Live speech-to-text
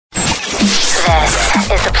This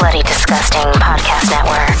is the Bloody Disgusting Podcast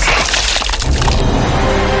Network.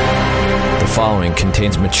 The following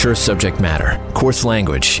contains mature subject matter, coarse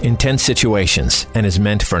language, intense situations, and is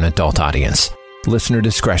meant for an adult audience. Listener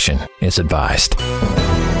discretion is advised.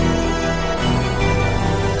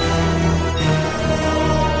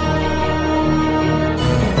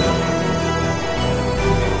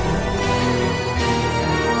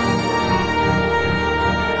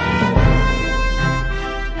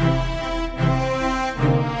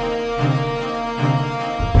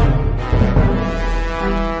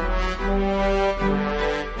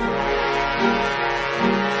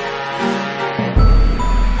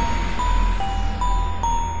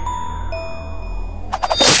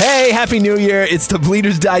 Hey, Happy New Year. It's the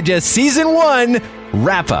Bleeders Digest Season 1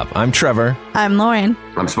 wrap-up. I'm Trevor. I'm Lauren.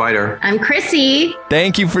 I'm Spider. I'm Chrissy.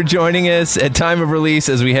 Thank you for joining us at time of release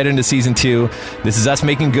as we head into Season 2. This is us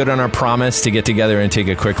making good on our promise to get together and take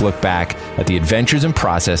a quick look back at the adventures and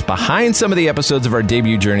process behind some of the episodes of our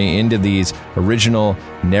debut journey into these original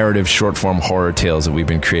narrative short-form horror tales that we've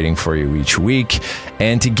been creating for you each week,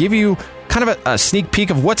 and to give you kind of a sneak peek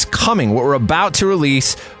of what's coming, what we're about to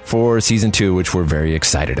release for Season 2, which we're very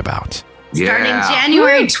excited about. Starting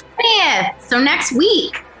January 20th. So next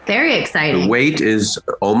week. Very exciting. The wait is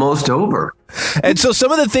almost over. And so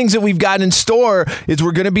some of the things that we've got in store is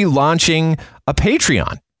we're going to be launching a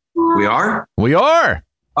Patreon. We are? We are.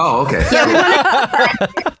 Oh, okay.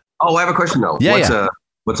 Oh, I have a question though.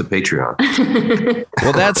 What's a Patreon?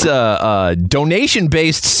 Well, that's a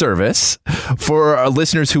donation-based service for our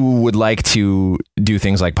listeners who would like to do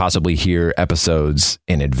things like possibly hear episodes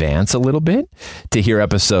in advance a little bit, to hear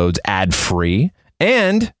episodes ad-free,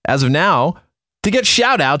 and as of now, to get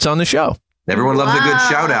shout-outs on the show. Everyone loves a good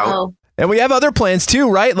shout-out. And we have other plans too,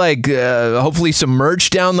 right? Like hopefully some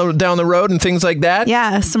merch down the road and things like that.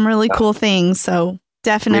 Yeah, some really cool things. So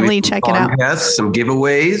definitely check it out. Yes, some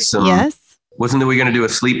giveaways. Yes. Wasn't we going to do a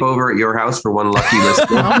sleepover at your house for one lucky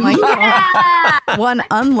listener? Oh my God. One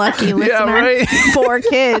unlucky listener. Yeah, right. 4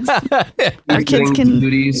 kids. Our kids can.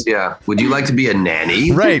 Duties. Yeah. Would you like to be a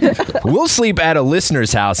nanny? Right. We'll sleep at a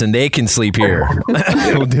listener's house and they can sleep here.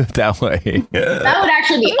 We'll do it that way. That would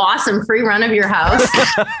actually be awesome. Free run of your house.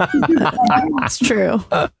 It's true.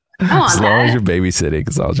 As long as you're babysitting.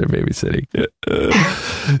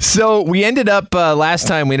 So we ended up last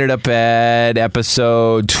time. We ended up at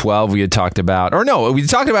episode 12. We talked about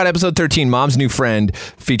episode 13, Mom's New Friend,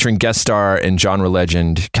 featuring guest star and genre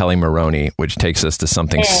legend Kelly Maroney, which takes us to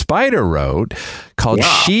something Spider wrote called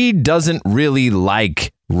 "She Doesn't Really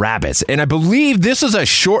Like Rabbits." And I believe this is a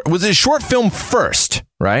short film first,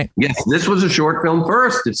 right? Yes, this was a short film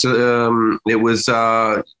first. It was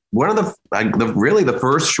one of the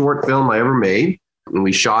first short film I ever made, and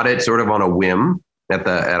we shot it sort of on a whim at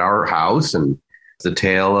our house, and it's the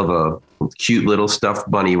tale of a cute little stuffed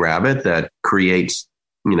bunny rabbit that creates,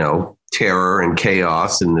 terror and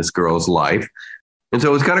chaos in this girl's life. And so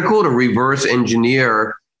it was kind of cool to reverse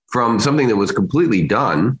engineer from something that was completely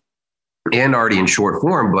done and already in short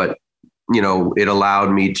form, but it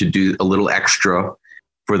allowed me to do a little extra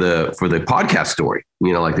for the podcast story.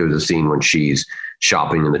 Like there was a scene when she's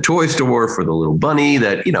shopping in the toy store for the little bunny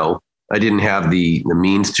that, I didn't have the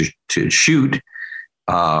means to shoot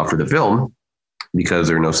for the film because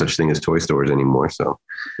there are no such thing as toy stores anymore. So,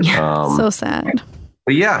 so sad.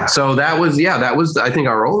 But so that was, I think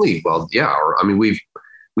our only,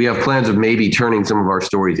 we have plans of maybe turning some of our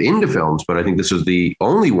stories into films, but I think this was the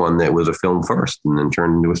only one that was a film first and then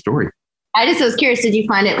turned into a story. I just was curious, did you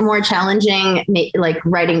find it more challenging, like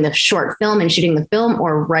writing the short film and shooting the film,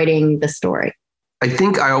 or writing the story? I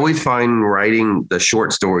think I always find writing the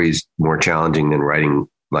short stories more challenging than writing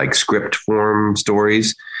like script form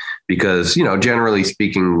stories, because, generally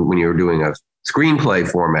speaking, when you're doing a screenplay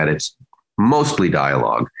format, it's mostly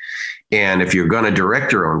dialogue. And if you're going to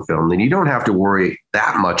direct your own film, then you don't have to worry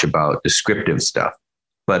that much about descriptive stuff.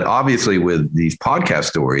 But obviously with these podcast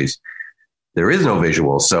stories, there is no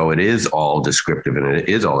visual. So it is all descriptive and it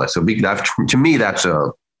is all that. So to me, that's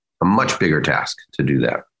a much bigger task to do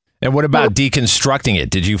that. And what about deconstructing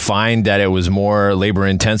it? Did you find that it was more labor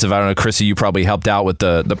intensive? I don't know, Chrissy, you probably helped out with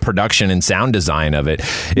the production and sound design of it.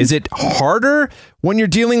 Is it harder when you're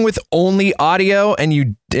dealing with only audio and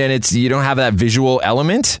you don't have that visual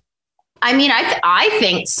element? I mean, I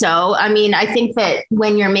think so. I mean, I think that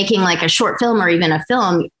when you're making like a short film or even a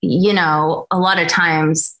film, a lot of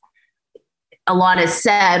times a lot is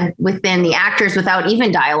said within the actors without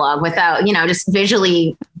even dialogue, without, just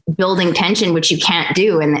visually building tension, which you can't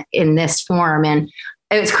do in this form. And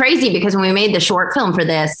it was crazy because when we made the short film for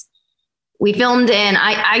this, we filmed in,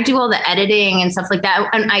 I do all the editing and stuff like that.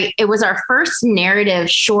 And it was our first narrative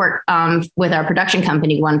short with our production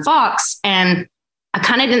company, One Fox. And I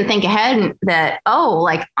kind of didn't think ahead that,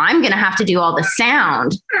 like I'm going to have to do all the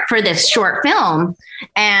sound for this short film.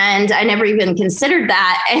 And I never even considered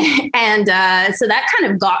that. And so that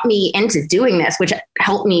kind of got me into doing this, which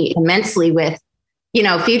helped me immensely with,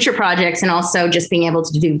 future projects and also just being able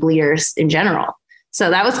to do bleeders in general. So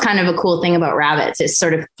that was kind of a cool thing about Rabbits. It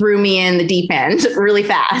sort of threw me in the deep end really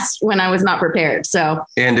fast when I was not prepared. So,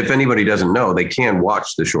 and if anybody doesn't know, they can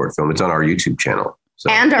watch the short film. It's on our YouTube channel. So.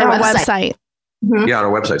 And our website. Mm-hmm. Yeah, on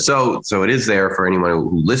our website. So it is there for anyone who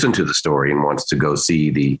listened to the story and wants to go see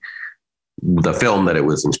the film that it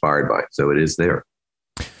was inspired by. So it is there.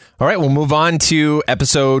 All right, we'll move on to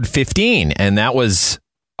episode 15. And that was,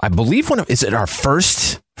 I believe, is it our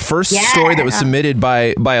first story that was submitted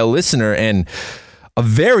by a listener, and a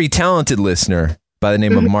very talented listener by the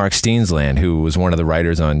name of Mark Steensland, who was one of the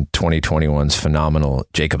writers on 2021's phenomenal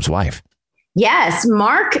Jacob's Wife. Yes,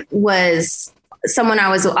 Mark was someone I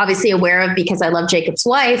was obviously aware of because I love Jacob's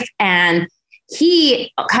Wife. And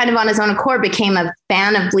he kind of on his own accord became a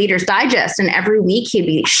fan of Bleeders Digest. And every week he'd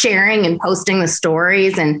be sharing and posting the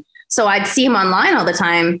stories. And so I'd see him online all the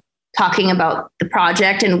time talking about the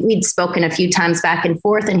project. And we'd spoken a few times back and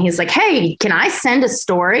forth. And he's like, hey, can I send a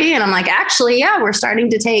story? And I'm like, actually, yeah, we're starting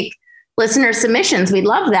to take listener submissions. We'd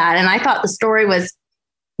love that. And I thought the story was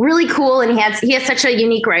really cool. And he had such a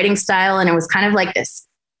unique writing style. And it was kind of like this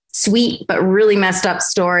sweet, but really messed up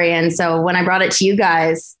story. And so when I brought it to you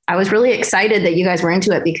guys, I was really excited that you guys were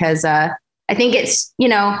into it because I think it's,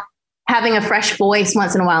 having a fresh voice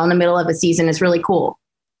once in a while in the middle of a season is really cool.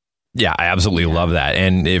 Yeah, I absolutely love that.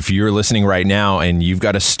 And if you're listening right now and you've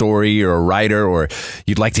got a story or a writer or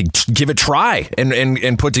you'd like to give it a try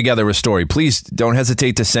and put together a story, please don't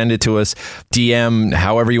hesitate to send it to us. DM,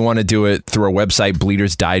 however you want to do it, through our website,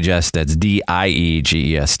 Bleeders Digest. That's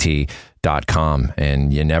DIEgest.com.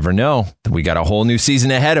 And you never know. We got a whole new season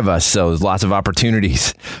ahead of us. So there's lots of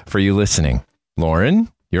opportunities for you listening. Lauren,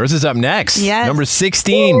 yours is up next. Yes. Number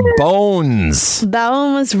 16, Bones. That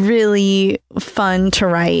one was really fun to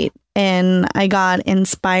write. And I got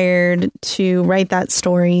inspired to write that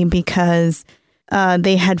story because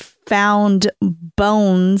they had found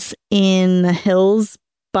bones in the hills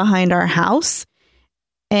behind our house.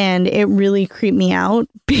 And it really creeped me out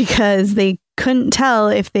because they couldn't tell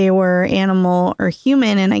if they were animal or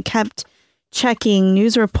human. And I kept checking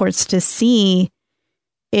news reports to see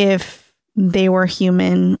if they were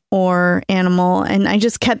human or animal. And I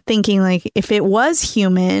just kept thinking, like, if it was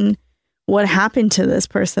human, what happened to this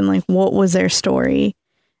person? Like, what was their story?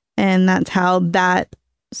 And that's how that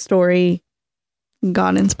story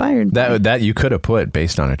got inspired. That you could have put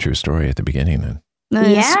based on a true story at the beginning then. That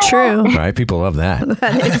is true. Right? People love that.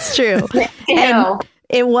 That is true. And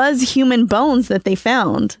it was human bones that they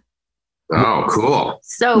found. Oh, cool.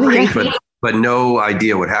 So creepy. But no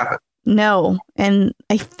idea what happened. No. And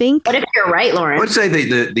I think... What if you're right, Lauren? I would say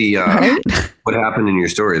the Right? what happened in your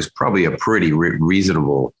story is probably a pretty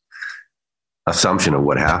reasonable assumption of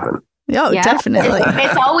what happened. Oh, yeah, definitely.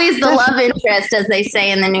 It's always the love interest, as they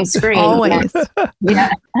say in the new screen. Always.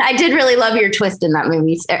 Yeah. I did really love your twist in that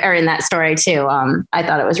movie or in that story too. I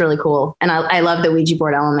thought it was really cool. And I love the Ouija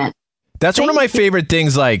board element. That's one of my favorite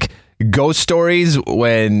things, like ghost stories.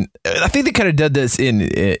 When I think they kind of did this in,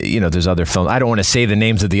 there's other films. I don't want to say the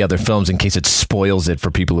names of the other films in case it spoils it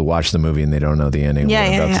for people who watch the movie and they don't know the ending.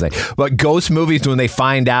 Yeah. But ghost movies, when they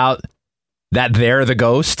find out that they're the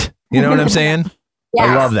ghost, you know what I'm saying? Yes.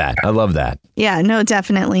 I love that. Yeah, no,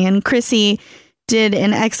 definitely. And Chrissy did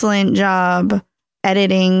an excellent job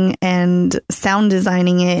editing and sound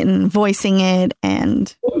designing it and voicing it.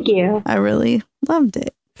 And thank you. I really loved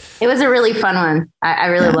it. It was a really fun one. I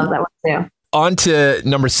really love that one too. On to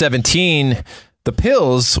number 17, The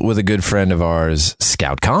Pills, with a good friend of ours,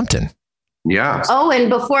 Scout Compton. Yeah. Oh, and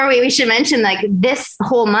before we should mention, like, this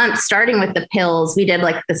whole month, starting with The Pills, we did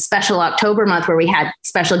like the special October month where we had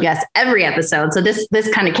special guests every episode. So this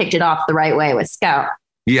kind of kicked it off the right way with Scout.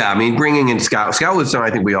 Yeah, I mean, bringing in Scout was something I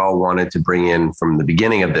think we all wanted to bring in from the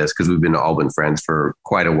beginning of this because we've all been friends for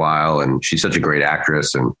quite a while, and she's such a great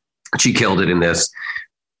actress and she killed it in this.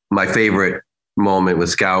 My favorite moment with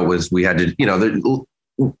Scout was we had to,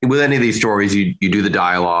 with any of these stories, you do the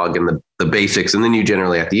dialogue and the basics, and then you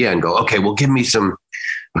generally at the end go, okay, well, give me some,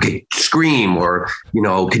 scream, or,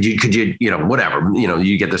 could you, whatever,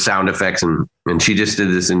 you get the sound effects, and she just did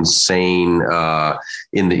this insane,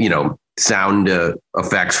 in the, sound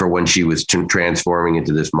effects for when she was transforming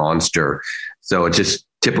into this monster. So it's just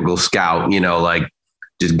typical Scout, like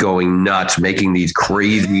just going nuts, making these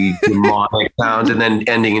crazy demonic sounds, and then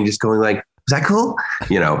ending and just going like, that cool?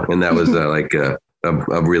 And that was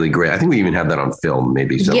a really great. I think we even have that on film,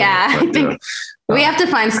 maybe. Yeah, I think we have to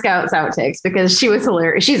find Scout's outtakes because she was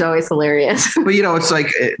hilarious. She's always hilarious. But it's like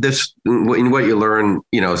this. In what you learn,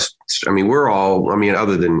 we're all.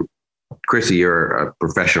 Other than Chrissy, you're a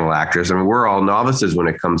professional actress. We're all novices when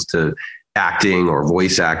it comes to acting or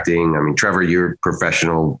voice acting. Trevor, you're a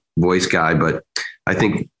professional voice guy, but I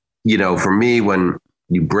think for me, when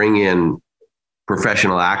you bring in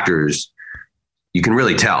professional actors, you can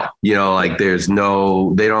really tell, there's they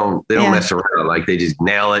don't mess around. Like they just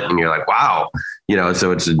nail it. And you're like, wow,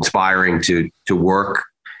 so it's inspiring to work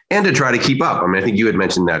and to try to keep up. I think you had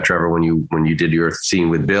mentioned that, Trevor, when you did your scene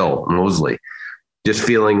with Bill Moseley, just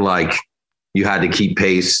feeling like you had to keep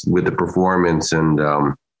pace with the performance. And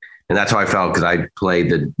that's how I felt, because I played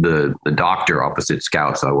the doctor opposite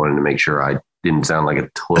Scout. So I wanted to make sure I didn't sound like a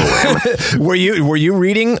total amateur. Were you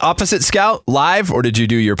reading opposite Scout live, or did you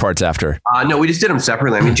do your parts after? No, we just did them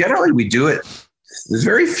separately. Generally we do it. There's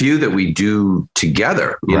very few that we do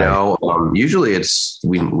together. Usually it's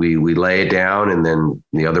we lay it down and then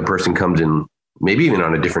the other person comes in, maybe even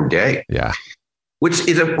on a different day. Yeah, which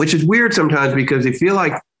is weird sometimes, because they feel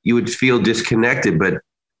like you would feel disconnected, but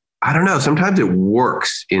I don't know. Sometimes it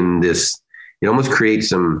works in this. It almost creates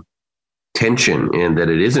some tension, in that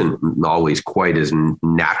it isn't always quite as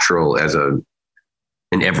natural as an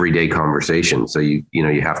everyday conversation. So you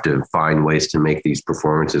have to find ways to make these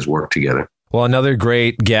performances work together. Well, another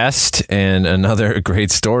great guest and another great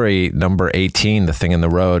story, number 18, The Thing in the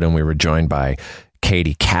Road. And we were joined by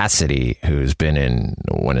Katie Cassidy, who's been in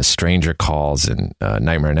When a Stranger Calls and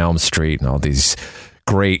Nightmare on Elm Street and all these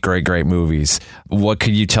great movies. What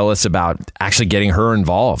could you tell us about actually getting her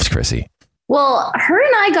involved, Chrissy? Well, her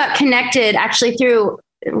and I got connected actually through,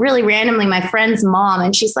 really randomly, my friend's mom.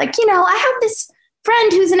 And she's like, I have this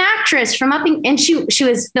friend who's an actress from and she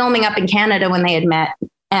was filming up in Canada when they had met.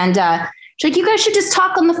 And she's like, you guys should just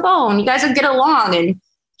talk on the phone. You guys would get along. And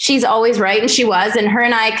she's always right. And she was. And her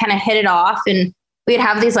and I kind of hit it off. And we'd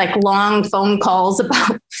have these like long phone calls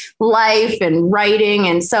about life and writing.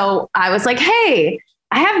 And so I was like, hey,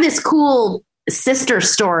 I have this cool sister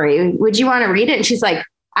story. Would you want to read it? And she's like,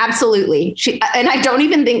 absolutely. And I don't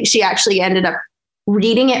even think she actually ended up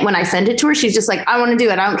reading it when I sent it to her. She's just like, I want to do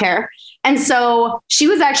it. I don't care. And so she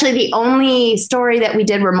was actually the only story that we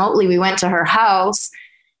did remotely. We went to her house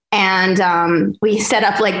and we set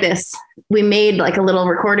up like this. We made like a little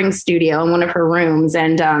recording studio in one of her rooms.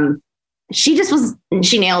 And she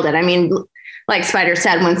nailed it. Like Spider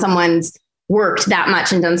said, when someone's worked that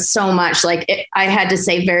much and done so much, I had to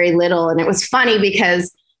say very little. And it was funny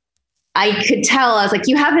because I could tell, I was like,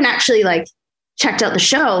 you haven't actually checked out the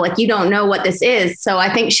show. You don't know what this is. So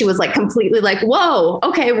I think she was completely whoa,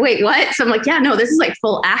 okay, wait, what? So I'm like, yeah, no, this is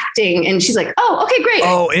full acting. And she's like, oh, okay, great.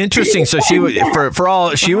 Oh, interesting. So she was, for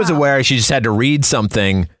all, she was aware, she just had to read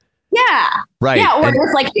something. Yeah. Right. Yeah. Or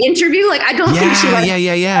just interview. I don't think she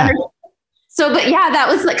Yeah. So, but yeah, that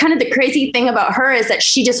was kind of the crazy thing about her, is that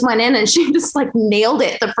she just went in and she just nailed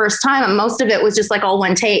it the first time. And most of it was just all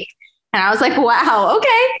one take. And I was like, wow,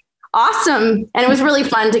 okay. Awesome. And it was really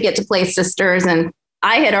fun to get to play sisters. And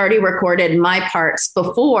I had already recorded my parts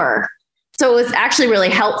before. So it was actually really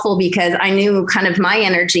helpful because I knew kind of my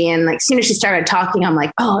energy. And as soon as she started talking, I'm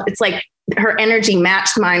like, oh, it's her energy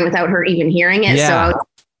matched mine without her even hearing it. Yeah. So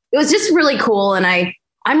it was just really cool. And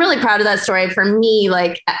I'm really proud of that story. For me,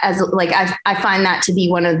 I find that to be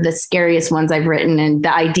one of the scariest ones I've written. And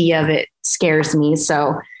the idea of it scares me.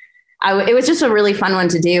 So it was just a really fun one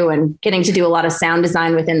to do, and getting to do a lot of sound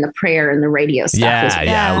design within the prayer and the radio stuff.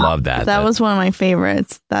 Yeah, I love that. That was one of my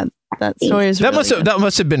favorites. That story is really that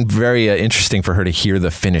must have been very interesting for her to hear the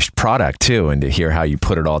finished product too, and to hear how you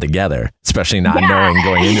put it all together, especially not knowing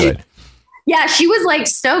going into it. Yeah, she was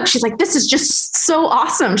stoked. She's like, this is just so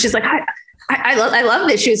awesome. She's like, I love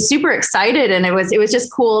this. She was super excited, and it was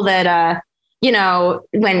just cool that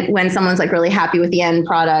when someone's really happy with the end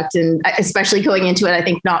product, and especially going into it, I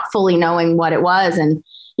think not fully knowing what it was. And,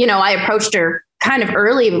 I approached her kind of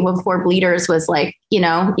early before Bleeders was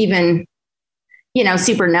even,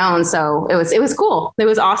 super known. So it was cool. It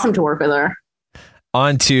was awesome to work with her.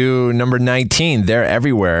 On to number 19. They're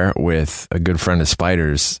everywhere with a good friend of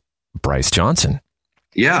Spider's, Bryce Johnson.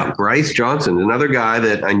 Yeah, Bryce Johnson, another guy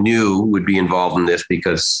that I knew would be involved in this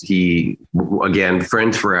because he, again,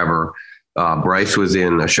 friends forever. Bryce was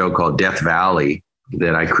in a show called Death Valley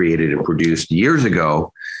that I created and produced years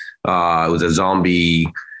ago. It was a zombie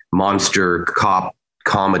monster cop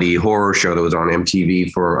comedy horror show that was on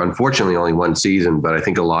MTV for, unfortunately, only one season. But I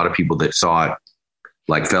think a lot of people that saw it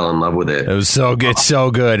like fell in love with it. It was so good,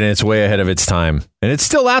 so good, and it's way ahead of its time. And it's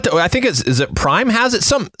still out there. I think is it Prime has it?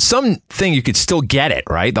 Something you could still get it,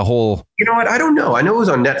 right? The whole. You know what? I don't know. I know it was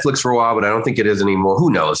on Netflix for a while, but I don't think it is anymore.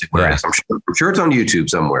 Who knows where it is? I'm sure it's on YouTube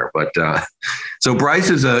somewhere. But so Bryce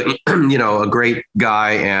is a great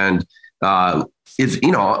guy, and is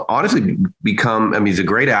honestly become. I mean, he's a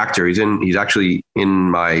great actor. He's actually in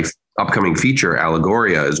my upcoming feature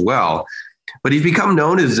Allegoria as well. But he's become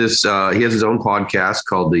known as this. He has his own podcast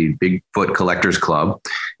called the Bigfoot Collectors Club,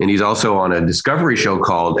 and he's also on a discovery show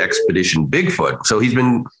called Expedition Bigfoot. So he's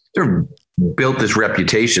been sort of built this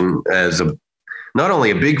reputation as not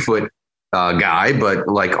only a Bigfoot guy, but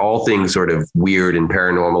like all things sort of weird and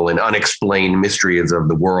paranormal and unexplained mysteries of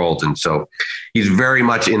the world. And so he's very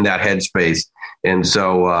much in that headspace. And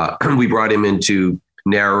so we brought him in to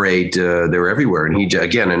narrate They're Everywhere, and he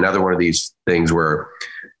again another one of these things where.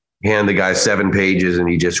 Hand the guy 7 pages and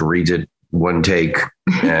he just reads it one take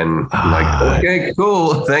and I'm like, okay,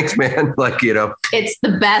 cool. Thanks, man. Like, it's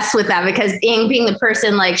the best with that because being the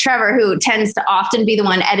person like Trevor, who tends to often be the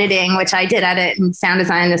one editing, which I did edit and sound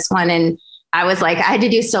design this one. And I was like, I had to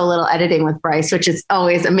do so little editing with Bryce, which is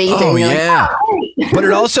always amazing. Oh, You're yeah. Like, But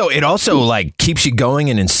it also like keeps you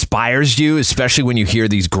going and inspires you, especially when you hear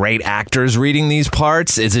these great actors reading these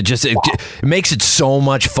parts. It makes it so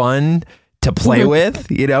much fun to play with,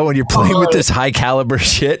 when you're playing with this high caliber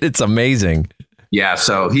shit. It's amazing. Yeah.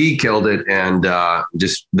 So he killed it. And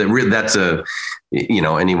that's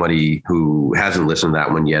anybody who hasn't listened to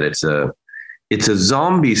that one yet, it's a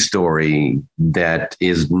zombie story that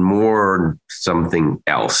is more something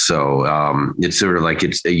else. So it's sort of like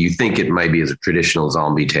you think it might be as a traditional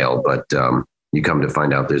zombie tale, but you come to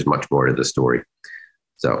find out there's much more to the story.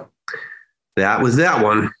 So that was that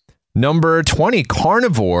one. Number 20,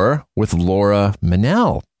 Carnivore with Laura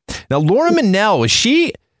Minnell. Now, Laura Minnell, is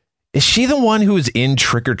she the one who was in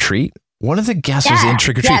Trick or Treat? One of the guests was in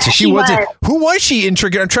Trick or Treat. Yes, So she wasn't. Who was she in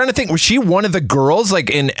Trick or Treat? I'm trying to think. Was she one of the girls, like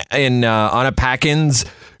in Anna Paquin's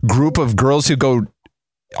group of girls who go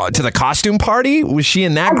to the costume party? Was she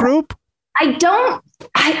in that group? I don't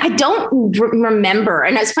remember.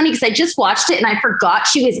 And it's funny because I just watched it and I forgot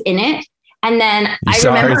she was in it. And then I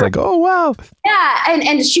remember, it's like, oh, wow. Yeah.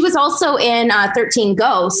 And she was also in 13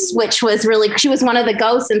 Ghosts, which was she was one of the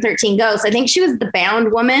ghosts in 13 Ghosts. I think she was the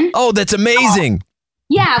bound woman. Oh, that's amazing.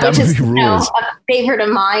 Yeah. That which is rules. a favorite of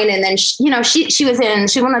mine. And then, she was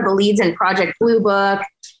one of the leads in Project Blue Book.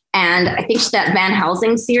 And I think that Van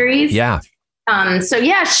Helsing series. Yeah. So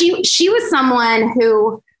yeah, she was someone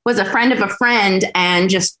who was a friend of a friend and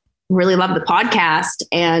just really loved the podcast.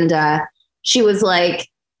 And she was like,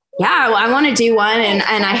 yeah, I want to do one. And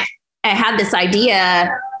I had this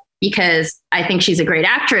idea because I think she's a great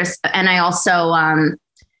actress. And I also,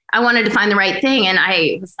 I wanted to find the right thing. And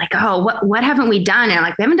I was like, oh, what haven't we done? And I'm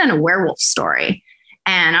like, we haven't done a werewolf story.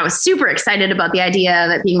 And I was super excited about the idea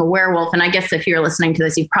of it being a werewolf. And I guess if you're listening to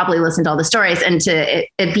this, you've probably listened to all the stories and to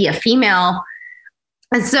it be a female.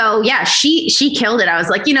 And so, yeah, she killed it. I was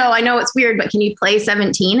like, I know it's weird, but can you play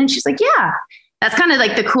 17? And she's like, yeah, that's kind of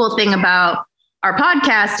like the cool thing about our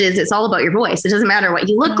podcast is it's all about your voice. It doesn't matter what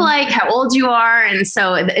you look like, how old you are. And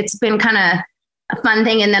so it's been kind of a fun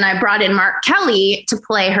thing. And then I brought in Mark Kelly to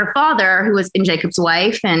play her father, who was in Jacob's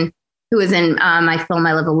Wife and who was in my film,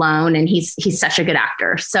 I Live Alone. And he's such a good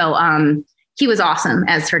actor. So he was awesome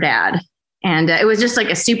as her dad. And it was just like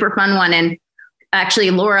a super fun one. And actually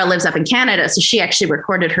Laura lives up in Canada. So she actually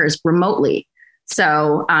recorded hers remotely.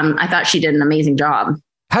 So I thought she did an amazing job.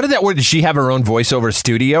 How did that work? Did she have her own voiceover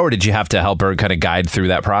studio or did you have to help her kind of guide through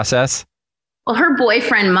that process? Well, her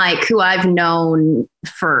boyfriend, Mike, who I've known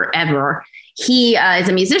forever, he is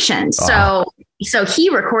a musician. So he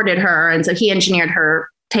recorded her. And so he engineered her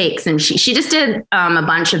takes and she just did a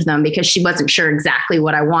bunch of them because she wasn't sure exactly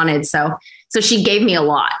what I wanted. So she gave me a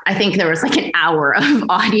lot. I think there was like an hour of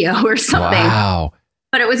audio or something. Wow.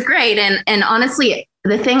 But it was great. And honestly,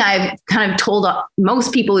 the thing I've kind of told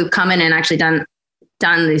most people who've come in and actually done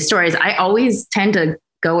these stories, I always tend to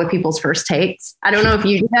go with people's first takes. I don't know if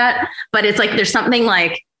you do that, but it's like there's something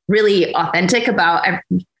like really authentic about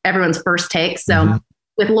everyone's first take. So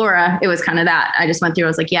with Laura, it was kind of that. I just went through, I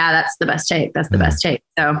was like, yeah, that's the best take. That's the best take.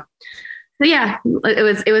 So yeah,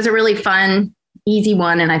 it was a really fun, easy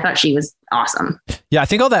one. And I thought she was awesome. Yeah, I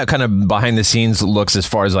think all that kind of behind the scenes looks as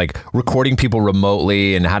far as like recording people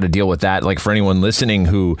remotely and how to deal with that. Like for anyone listening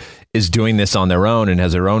who is doing this on their own and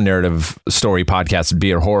has their own narrative story podcast,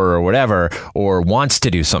 be it horror or whatever, or wants to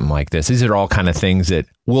do something like this. These are all kind of things that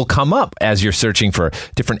will come up as you're searching for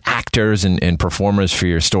different actors and performers for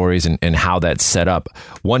your stories and how that's set up.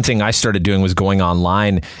 One thing I started doing was going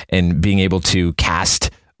online and being able to cast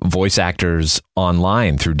voice actors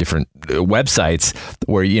online through different websites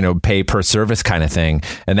where, pay per service kind of thing.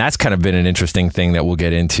 And that's kind of been an interesting thing that we'll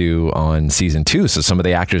get into on season 2. So some of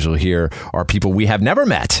the actors we'll hear are people we have never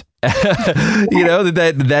met.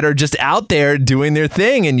 that are just out there doing their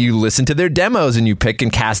thing, and you listen to their demos and you pick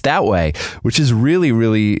and cast that way, which has really,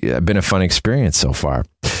 really been a fun experience so far.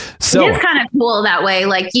 So it's kind of cool that way.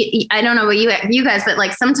 Like, I don't know what you guys, but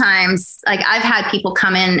like sometimes, like I've had people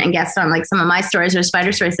come in and guest on like some of my stories or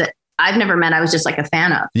spider stories that I've never met. I was just like a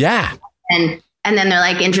fan of. Yeah. And then they're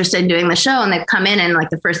like interested in doing the show, and they've come in, and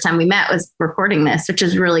like the first time we met was recording this, which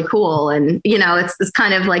is really cool. And, it's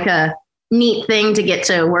kind of like a neat thing to get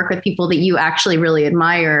to work with people that you actually really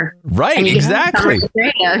admire. Right. Exactly.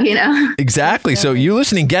 Radio, Exactly. So you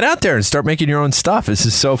listening, get out there and start making your own stuff. This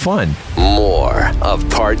is so fun. More of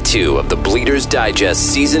part 2 of the Bleeders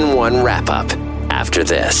Digest season 1 wrap up after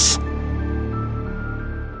this.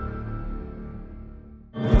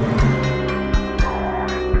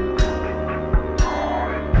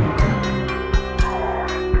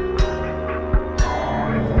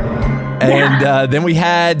 And then we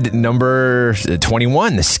had number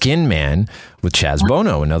 21, The Skin Man, with Chaz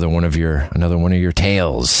Bono, another one of your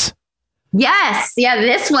tales. Yes. Yeah.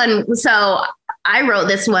 This one. So I wrote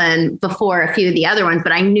this one before a few of the other ones,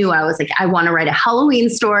 but I knew I was like, I want to write a Halloween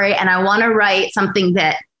story, and I want to write something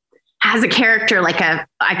that has a character like a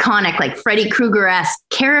iconic, like Freddy Krueger-esque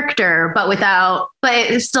character, but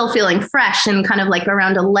it's still feeling fresh and kind of like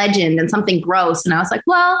around a legend and something gross. And I was like,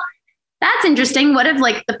 well, that's interesting. What if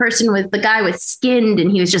like the guy was skinned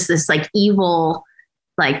and he was just this like evil,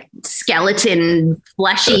 like skeleton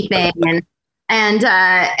fleshy thing. And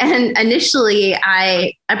initially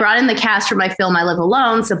I brought in the cast for my film, I Live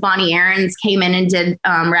Alone. So Bonnie Aarons came in and did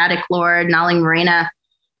Radic Lord, Nali Morena.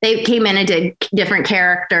 They came in and did different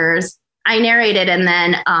characters. I narrated, and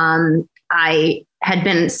then I had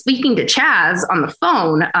been speaking to Chaz on the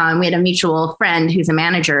phone. We had a mutual friend who's a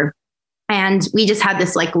manager, and we just had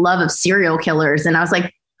this like love of serial killers. And I was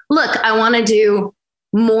like, look, I want to do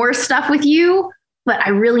more stuff with you, but I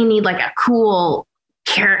really need like a cool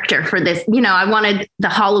character for this. I wanted the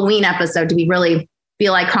Halloween episode to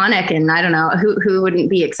feel iconic. And I don't know who wouldn't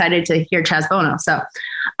be excited to hear Chaz Bono. So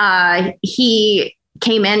he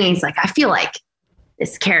came in and he's like, I feel like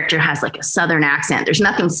this character has like a Southern accent. There's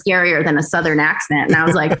nothing scarier than a Southern accent. And I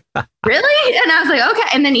was like, really? And I was like, okay.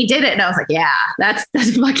 And then he did it. And I was like, yeah, that's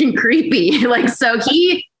fucking creepy. Like, so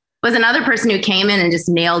he was another person who came in and just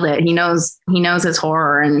nailed it. He knows his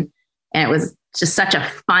horror. And it was just such a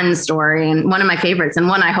fun story, and one of my favorites, and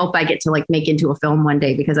one I hope I get to like make into a film one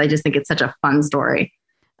day, because I just think it's such a fun story.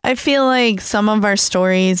 I feel like some of our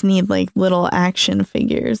stories need like little action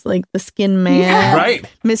figures, like the Skin Man, right?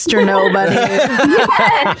 Mr. Nobody,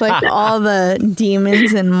 like all the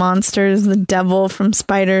demons and monsters, the devil from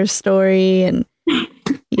Spider's story, and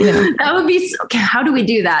that would be. How do we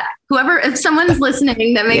do that? If someone's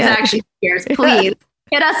listening that makes action figures, please.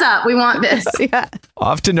 Hit us up. We want this. Yeah.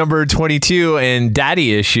 Off to number 22 and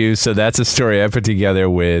Daddy Issues. So that's a story I put together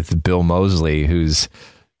with Bill Moseley, who's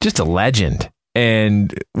just a legend.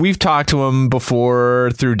 And we've talked to him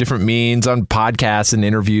before through different means on podcasts and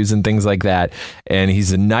interviews and things like that. And he's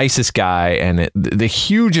the nicest guy and the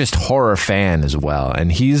hugest horror fan as well.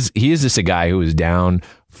 And he is just a guy who is down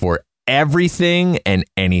for everything and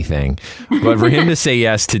anything. But for him to say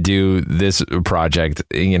yes to do this project,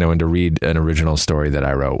 and to read an original story that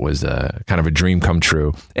I wrote was kind of a dream come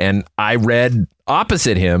true. And I read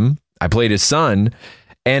opposite him. I played his son,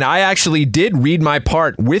 and I actually did read my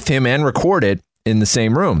part with him and record it in the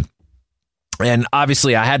same room. And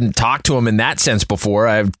obviously I hadn't talked to him in that sense before.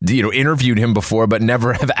 I've, interviewed him before, but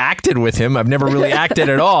never have acted with him. I've never really acted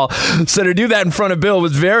at all. So to do that in front of Bill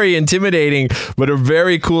was very intimidating, but a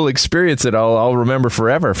very cool experience that I'll remember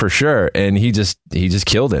forever for sure. And he just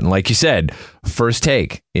killed it. And like you said, first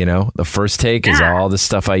take, the first take is all the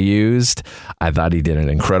stuff I used. I thought he did an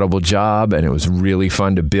incredible job, and it was really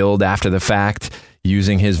fun to build after the fact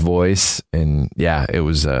using his voice. And yeah, it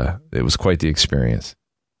was quite the experience.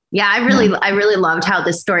 Yeah, I really loved how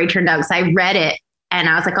this story turned out, because I read it and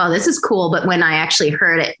I was like, oh, this is cool. But when I actually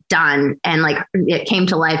heard it done and like it came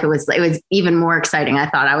to life, it was even more exciting. I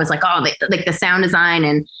thought, I was like, oh, like the sound design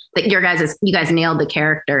and you guys nailed the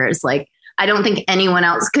characters. Like, I don't think anyone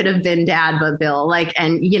else could have been Dad but Bill.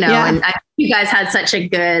 And you guys had such a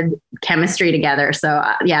good chemistry together. So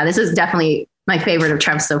this is definitely my favorite of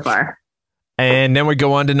Trev so far. And then we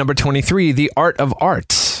go on to number 23, The Art of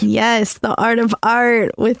Art. Yes, The Art of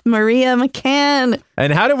Art with Maria McCann.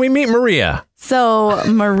 And how did we meet Maria? So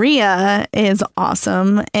Maria is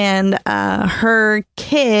awesome. And her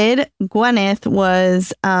kid, Gwyneth,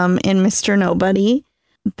 was in Mr. Nobody.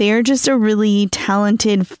 they're just a really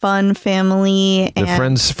talented, fun family. The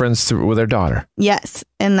friends with their daughter. Yes.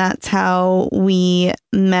 And that's how we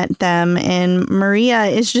met them. And Maria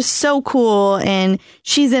is just so cool. And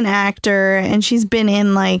she's an actor and she's been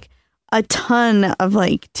in like a ton of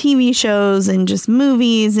like TV shows and just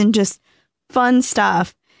movies and just fun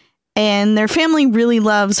stuff. And their family really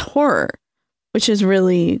loves horror, which is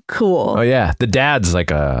really cool. Oh, yeah. The dad's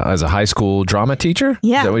like as a high school drama teacher.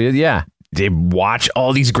 Yeah. Is that what yeah. They watch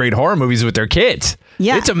all these great horror movies with their kids.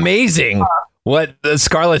 Yeah. It's amazing what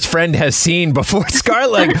Scarlett's friend has seen before.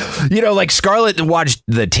 Scarlett, like Scarlett watched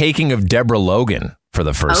The Taking of Deborah Logan for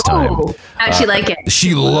the first time. How'd she like it?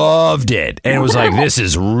 She loved it. And it was like, this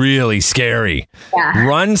is really scary. Yeah.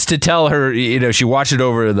 Runs to tell her, she watched it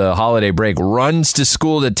over the holiday break, runs to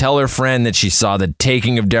school to tell her friend that she saw The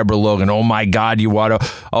Taking of Deborah Logan. Oh my God, you want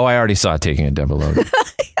to? Oh, I already saw Taking of Deborah Logan.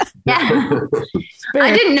 Yeah.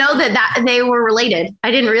 I didn't know that they were related.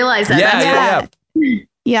 I didn't realize that.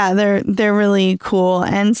 Yeah, they're really cool.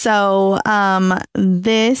 And so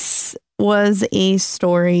this was a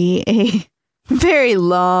story, a very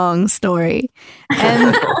long story.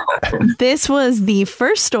 And this was the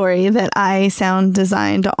first story that I sound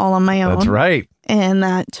designed all on my own. That's right. And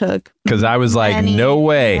that took because I was like, no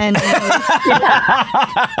way.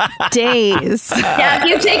 Days. Yeah, if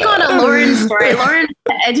you take on a Lauren story, Lauren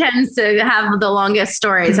tends to have the longest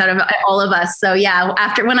stories out of all of us. So yeah,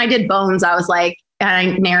 when I did Bones, I was like, and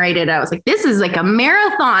I narrated, I was like, this is like a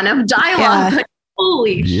marathon of dialogue. Yeah. Like,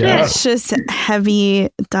 holy shit. It's just heavy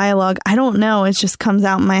dialogue. I don't know. It just comes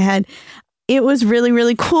out in my head. It was really,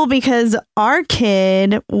 really cool because our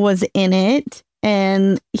kid was in it.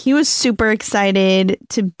 And he was super excited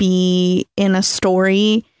to be in a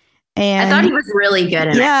story. And I thought he was really good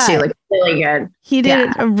in it too. Like really good. He did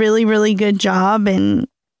a really, really good job. And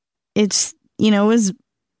it's, it was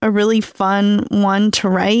a really fun one to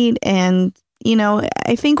write. And,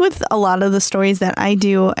 I think with a lot of the stories that I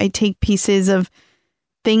do, I take pieces of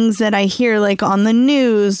things that I hear like on the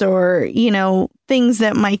news or, things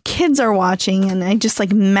that my kids are watching. And I just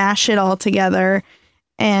like mash it all together.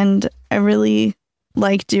 And I really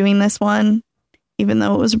like doing this one, even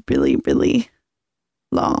though it was really, really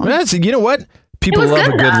long. That's, you know what? People love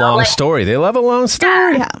a good long story. They love a long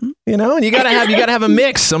story. Yeah. And you gotta have a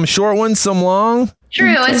mix. Some short ones, some long.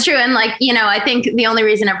 True, it's true. And like, I think the only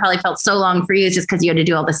reason it probably felt so long for you is just because you had to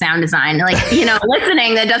do all the sound design. Like,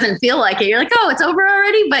 listening, that doesn't feel like it. You're like, oh, it's over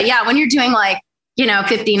already. But yeah, when you're doing like,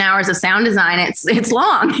 15 hours of sound design, it's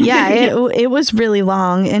long. Yeah, it was really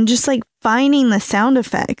long. And just like finding the sound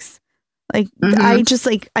effects. Like I just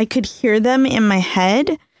I could hear them in my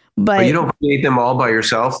head, but you don't create them all by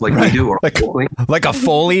yourself like we do, or like a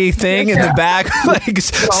Foley thing in the back, like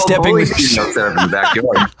stepping, in the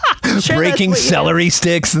backyard, breaking celery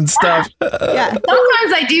sticks and stuff. Yeah,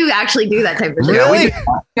 sometimes I do actually do that type of thing. Really?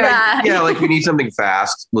 Yeah, like we need something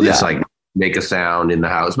fast. We'll just like make a sound in the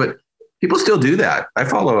house, but people still do that. I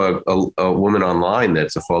follow a woman online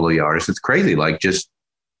that's a Foley artist. It's crazy. Like she's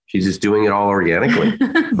just doing it all organically.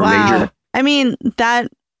 Wow. I mean, that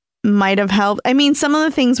might have helped. I mean, some of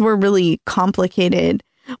the things were really complicated.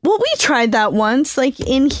 Well, we tried that once, like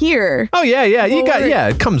in here. Oh, yeah.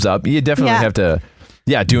 It comes up. You definitely have to,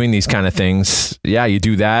 doing these kind of things. Yeah, you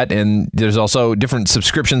do that. And there's also different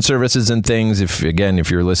subscription services and things. If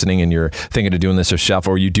you're listening and you're thinking of doing this yourself,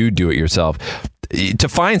 or you do it yourself, to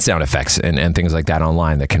find sound effects and things like that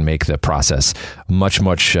online that can make the process much,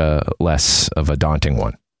 much less of a daunting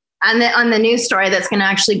one. And on the news story, that's going to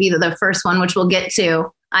actually be the first one, which we'll get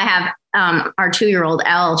to. I have our 2-year-old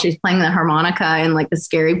Elle. She's playing the harmonica in like the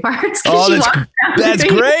scary parts. Oh, that's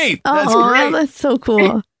great. That's great. That's so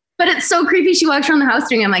cool. But it's so creepy. She walks around the house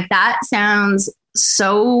doing. I'm like, that sounds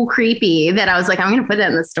so creepy that I was like, I'm going to put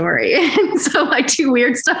that in the story. And so I do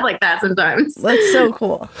weird stuff like that sometimes. That's so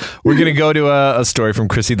cool. We're going to go to a story from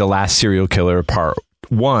Chrissy, the Last Serial Killer, Part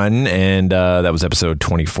 1, and that was episode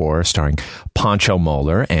 24, starring Poncho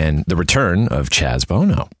Moeller and the return of Chaz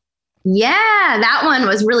Bono. Yeah, that one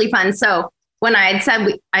was really fun. So when I had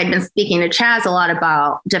said I'd been speaking to Chaz a lot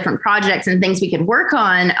about different projects and things we could work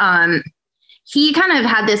on, he kind of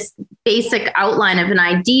had this basic outline of an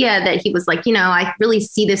idea that he was like, I really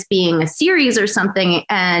see this being a series or something.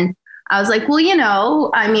 And I was like,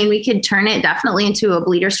 well, I mean, we could turn it definitely into a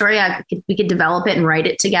Bleeder story. We could develop it and write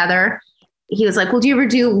it together. He was like, well, do you ever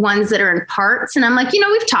do ones that are in parts? And I'm like,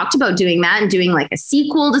 we've talked about doing that and doing like a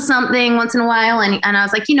sequel to something once in a while. And I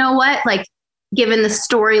was like, you know what, like given the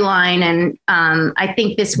storyline and I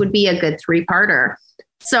think this would be a good 3-parter.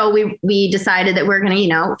 So we decided that we're going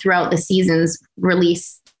to, throughout the seasons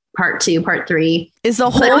release part 2, part 3. Is the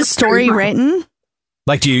whole story written?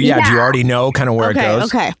 Like, do you already know kind of where it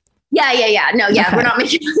goes? Okay. Yeah. No, yeah, Okay. we're not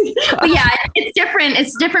making, but yeah, it's different.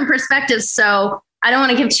 It's different perspectives. So I don't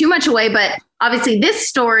want to give too much away, but obviously this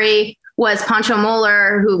story was Pancho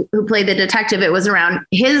Moller, who played the detective. It was around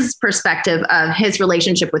his perspective of his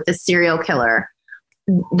relationship with the serial killer.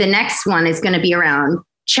 The next one is going to be around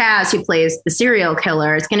Chaz, who plays the serial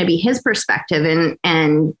killer. It's going to be his perspective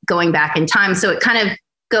and going back in time. So it kind of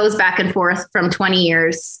goes back and forth from 20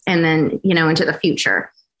 years and then, into the future.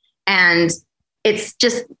 And it's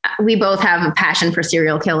just, we both have a passion for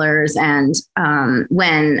serial killers. And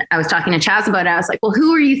when I was talking to Chaz about it, I was like, well,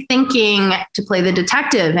 who are you thinking to play the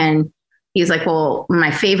detective? And he was like, well, my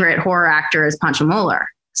favorite horror actor is Pancho Moller.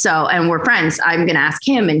 So, and we're friends. I'm going to ask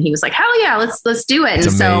him. And he was like, hell yeah, let's do it.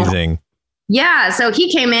 It's and amazing. So he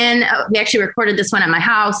came in, we actually recorded this one at my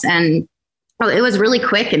house, and it was really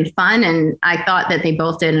quick and fun. And I thought that they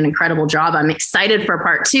both did an incredible job. I'm excited for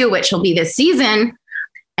part 2, which will be this season.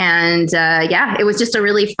 And it was just a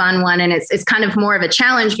really fun one. And it's kind of more of a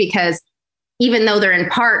challenge because even though they're in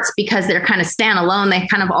parts, because they're kind of standalone, they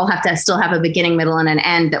kind of all have to still have a beginning, middle, and an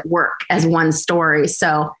end that work as one story.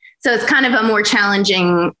 So it's kind of a more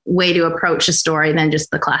challenging way to approach a story than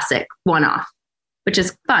just the classic one-off, which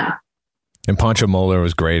is fun. And Pancho Moller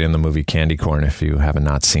was great in the movie Candy Corn. If you have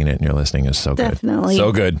not seen it and you're listening, it's so Definitely.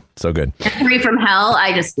 good. So good. And 3 from Hell, I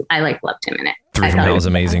loved him in it. 3 from Hell is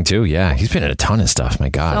amazing too. Yeah, he's been in a ton of stuff. My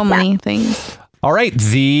God. So many things. All right.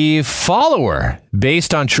 The Follower,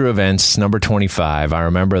 based on true events, number 25. I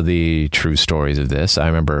remember the true stories of this. I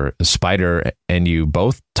remember Spider and you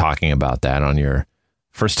both talking about that on your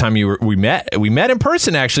first time we met in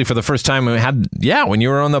person, actually, for the first time. When you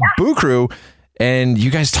were on the Boo Crew. And you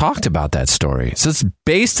guys talked about that story. So it's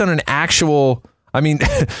based on an actual,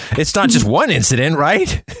 it's not just one incident,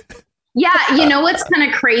 right? Yeah. You know, what's kind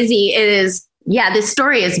of crazy is, this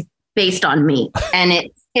story is based on me, and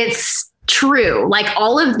it's true. Like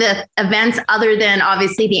all of the events other than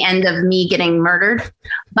obviously the end of me getting murdered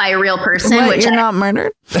by a real person. Which you're not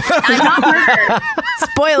murdered? I'm not murdered.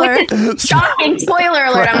 Spoiler. Shocking. Spoiler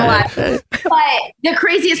alert. I'm alive. But the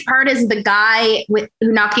craziest part is the guy who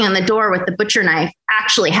knocking on the door with the butcher knife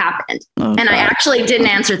actually happened. Oh, and I actually didn't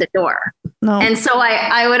answer the door. No. And so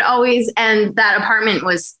I would always, and that apartment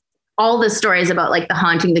was, all the stories about like the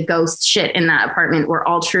haunting, the ghost shit in that apartment were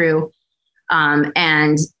all true.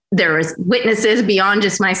 And there was witnesses beyond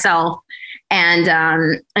just myself. And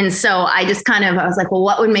so I just I was like, well,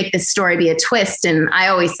 what would make this story be a twist? And I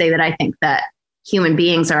always say that I think that human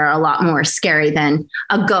beings are a lot more scary than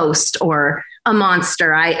a ghost or a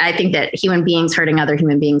monster. I think that human beings hurting other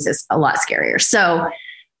human beings is a lot scarier. So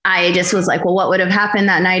I just was like, well, what would have happened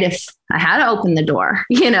that night if I had opened the door,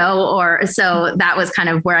 or so that was kind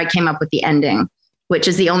of where I came up with the ending, which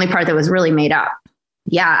is the only part that was really made up.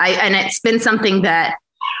 Yeah. And it's been something that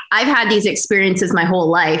I've had these experiences my whole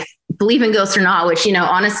life, believe in ghosts or not, which,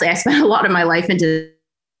 honestly, I spent a lot of my life into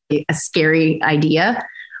a scary idea.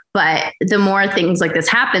 But the more things like this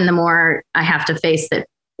happen, the more I have to face that,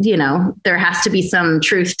 there has to be some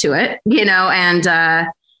truth to it, and,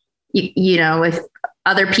 if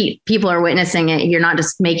other people are witnessing it, you're not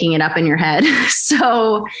just making it up in your head.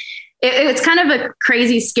 So it's kind of a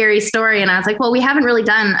crazy, scary story. And I was like, well, we haven't really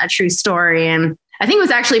done a true story. And I think it was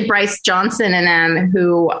actually Bryce Johnson and them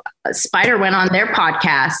who Spider went on their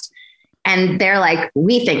podcast, and they're like,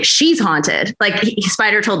 we think she's haunted. Like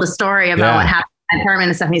Spider told the story about what happened in the apartment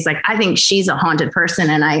and stuff. And he's like, I think she's a haunted person.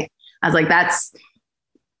 And I was like, that's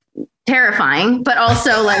terrifying, but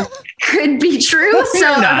also like could be true.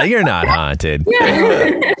 So you're not haunted.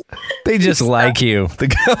 Yeah. They just like you. The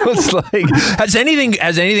ghost has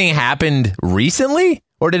anything happened recently,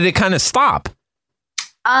 or did it kind of stop?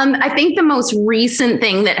 I think the most recent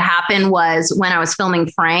thing that happened was when I was filming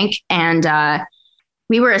Frank, and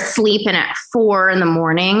we were asleep, and at 4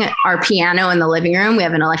 a.m, our piano in the living room, we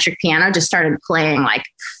have an electric piano, just started playing like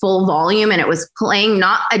full volume, and it was playing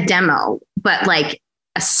not a demo, but like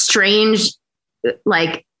a strange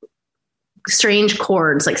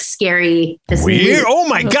chords, like scary. Weird. Oh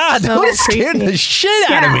my God. That was scaring the shit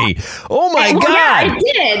out of me. Oh my God. Yeah, I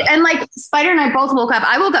did. And like Spider and I both woke up.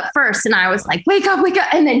 I woke up first and I was like, wake up.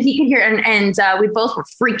 And then he could hear it. And we both were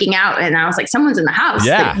freaking out. And I was like, someone's in the house.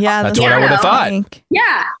 Yeah. That's what I would have thought.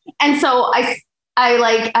 Yeah. And so I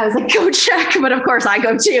was like, go check. But of course I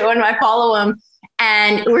go too. And I follow him.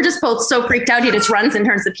 And we're just both so freaked out. He just runs and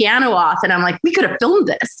turns the piano off. And I'm like, we could have filmed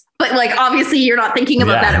this. But like, obviously you're not thinking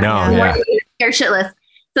about that. Scared shitless.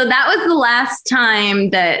 So that was the last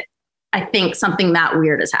time that I think something that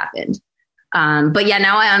weird has happened. But yeah,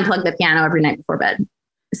 now I unplug the piano every night before bed.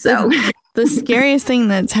 So the scariest thing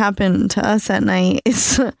that's happened to us at night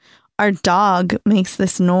is our dog makes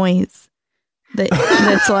this noise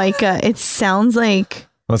that's like it sounds like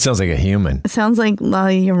Well, it sounds like a human. La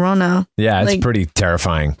Llorona. Yeah, it's like, pretty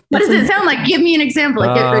terrifying. What does it sound like? Give me an example.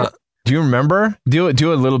 Do you remember? Do a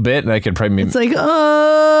little bit, and I could probably. It's like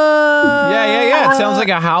oh. Yeah. It sounds like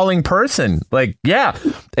a howling person. Like yeah,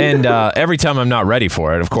 and every time I'm not ready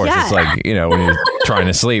for it, of course, it's like when you're trying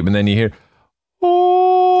to sleep, and then you hear.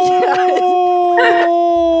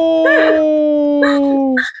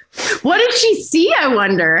 What did she see, I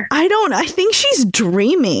wonder? I think she's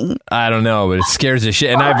dreaming. I don't know, but it scares the shit.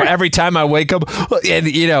 And every time I wake up, and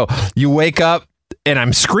you wake up and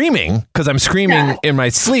I'm screaming because I'm screaming in my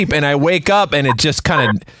sleep, and I wake up and it just kind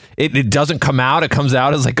of, it doesn't come out. It comes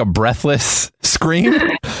out as like a breathless scream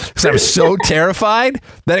because I'm so terrified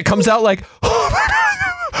that it comes out like.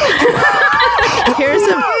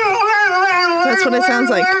 That's what it sounds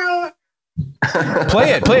like.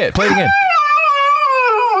 Play it again.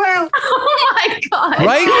 Oh my God.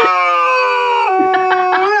 Right?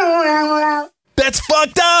 That's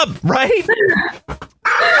fucked up, right?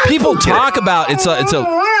 People talk about it's a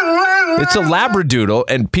labradoodle,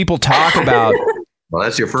 and people talk about. Well,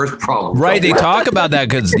 that's your first problem, right? They talk about that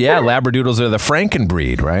because labradoodles are the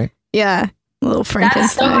Frankenbreed, right? Yeah, little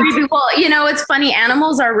Frankenstein. That's so creepy. Well, it's funny.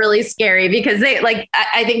 Animals are really scary because they like.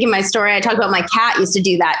 I think in my story I talked about my cat used to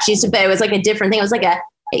do that. She used to, but it was like a different thing. It was like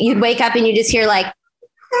you'd wake up and you just hear like.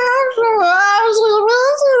 And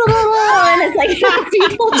it's like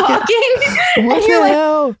people talking, and you're like,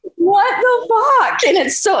 "What the fuck?" And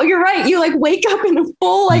it's so you're right. You like wake up in a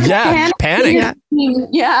full panic.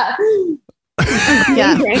 Yeah.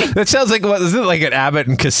 That sounds like what is it like an Abbott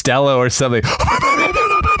and Costello or something,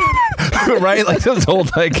 right? Like those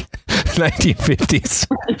old like 1950s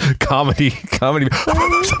comedy.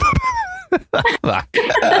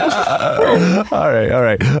 All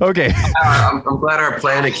right. Okay. I'm glad our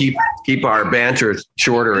plan to keep our banter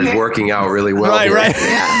shorter is working out really well. Right.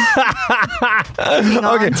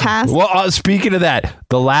 Okay. Well, speaking of that,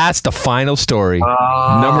 the final story,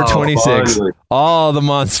 number 26. Finally. All the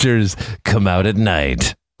monsters come out at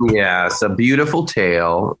night. Yeah, it's a beautiful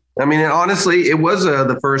tale. I mean, honestly, it was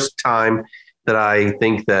the first time that I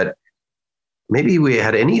think that maybe we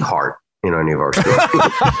had any heart in any of our stories.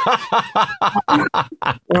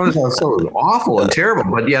 It was so awful and terrible.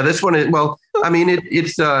 But yeah, this one is,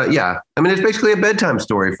 it's basically a bedtime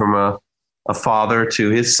story from a father to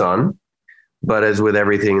his son. But as with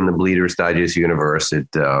everything in the Bleeders Digest universe, it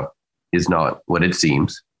is not what it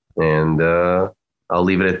seems. And I'll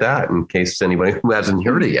leave it at that in case anybody who hasn't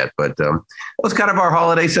heard it yet. But it was kind of our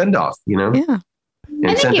holiday send-off, Yeah.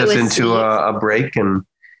 And sent us into a break and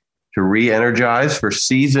to re-energize for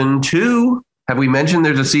season 2. Have we mentioned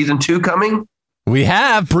there's a season 2 coming? We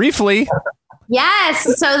have, briefly.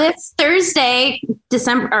 Yes. So this Thursday,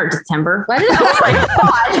 December. What is it? Oh my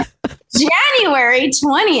God. January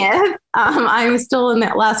 20th. I'm still in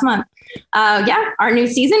that last month. Our new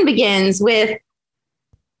season begins with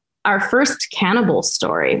our first cannibal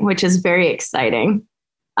story, which is very exciting.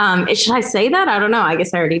 Should I say that? I don't know. I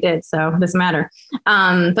guess I already did, so it doesn't matter.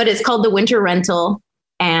 But it's called The Winter Rental.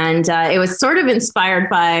 And it was sort of inspired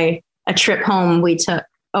by a trip home we took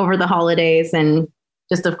over the holidays, and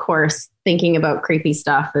just, of course, thinking about creepy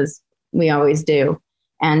stuff as we always do.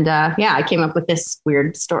 And I came up with this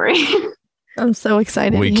weird story. I'm so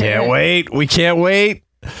excited. We can't wait.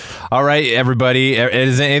 All right, everybody.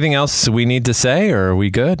 Is there anything else we need to say, or are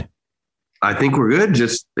we good? I think we're good.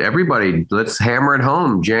 Just everybody, let's hammer it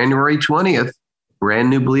home. January 20th.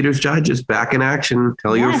 Brand new Bleeders Digest back in action.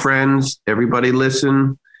 Tell your friends. Everybody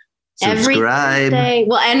listen. Subscribe.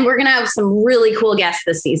 Well, and we're going to have some really cool guests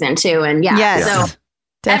this season too. And so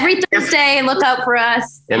every Thursday, look out for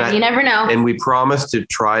us. And you never know. And we promise to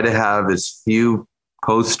try to have as few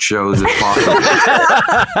post shows as possible.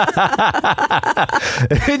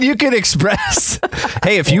 And you can express,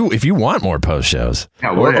 hey, if you want more post shows,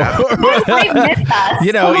 what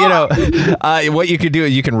you could do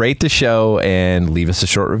is you can rate the show and leave us a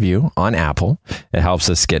short review on Apple. It helps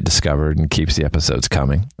us get discovered and keeps the episodes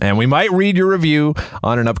coming. And we might read your review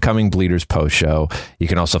on an upcoming Bleeders post show. You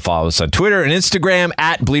can also follow us on Twitter and Instagram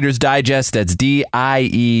at Bleeders Digest. That's DIEgest,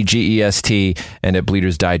 and at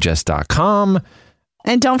bleedersdigest.com.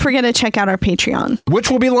 And don't forget to check out our Patreon, which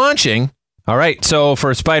will be launching. All right. So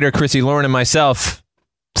for Spider, Chrissy, Lauren, and myself,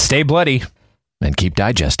 stay bloody and keep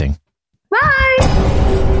digesting. Bye.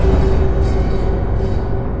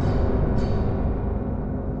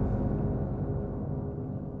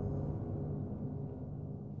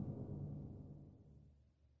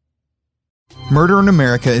 Murder in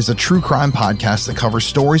America is a true crime podcast that covers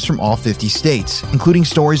stories from all 50 states, including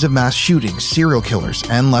stories of mass shootings, serial killers,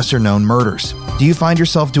 and lesser-known murders. Do you find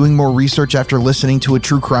yourself doing more research after listening to a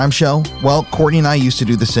true crime show? Well, Courtney and I used to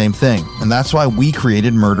do the same thing, and that's why we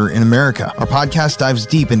created Murder in America. Our podcast dives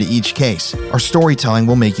deep into each case. Our storytelling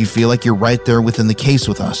will make you feel like you're right there within the case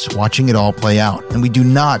with us, watching it all play out, and we do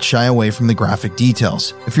not shy away from the graphic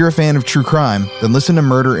details. If you're a fan of true crime, then listen to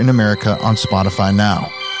Murder in America on Spotify now.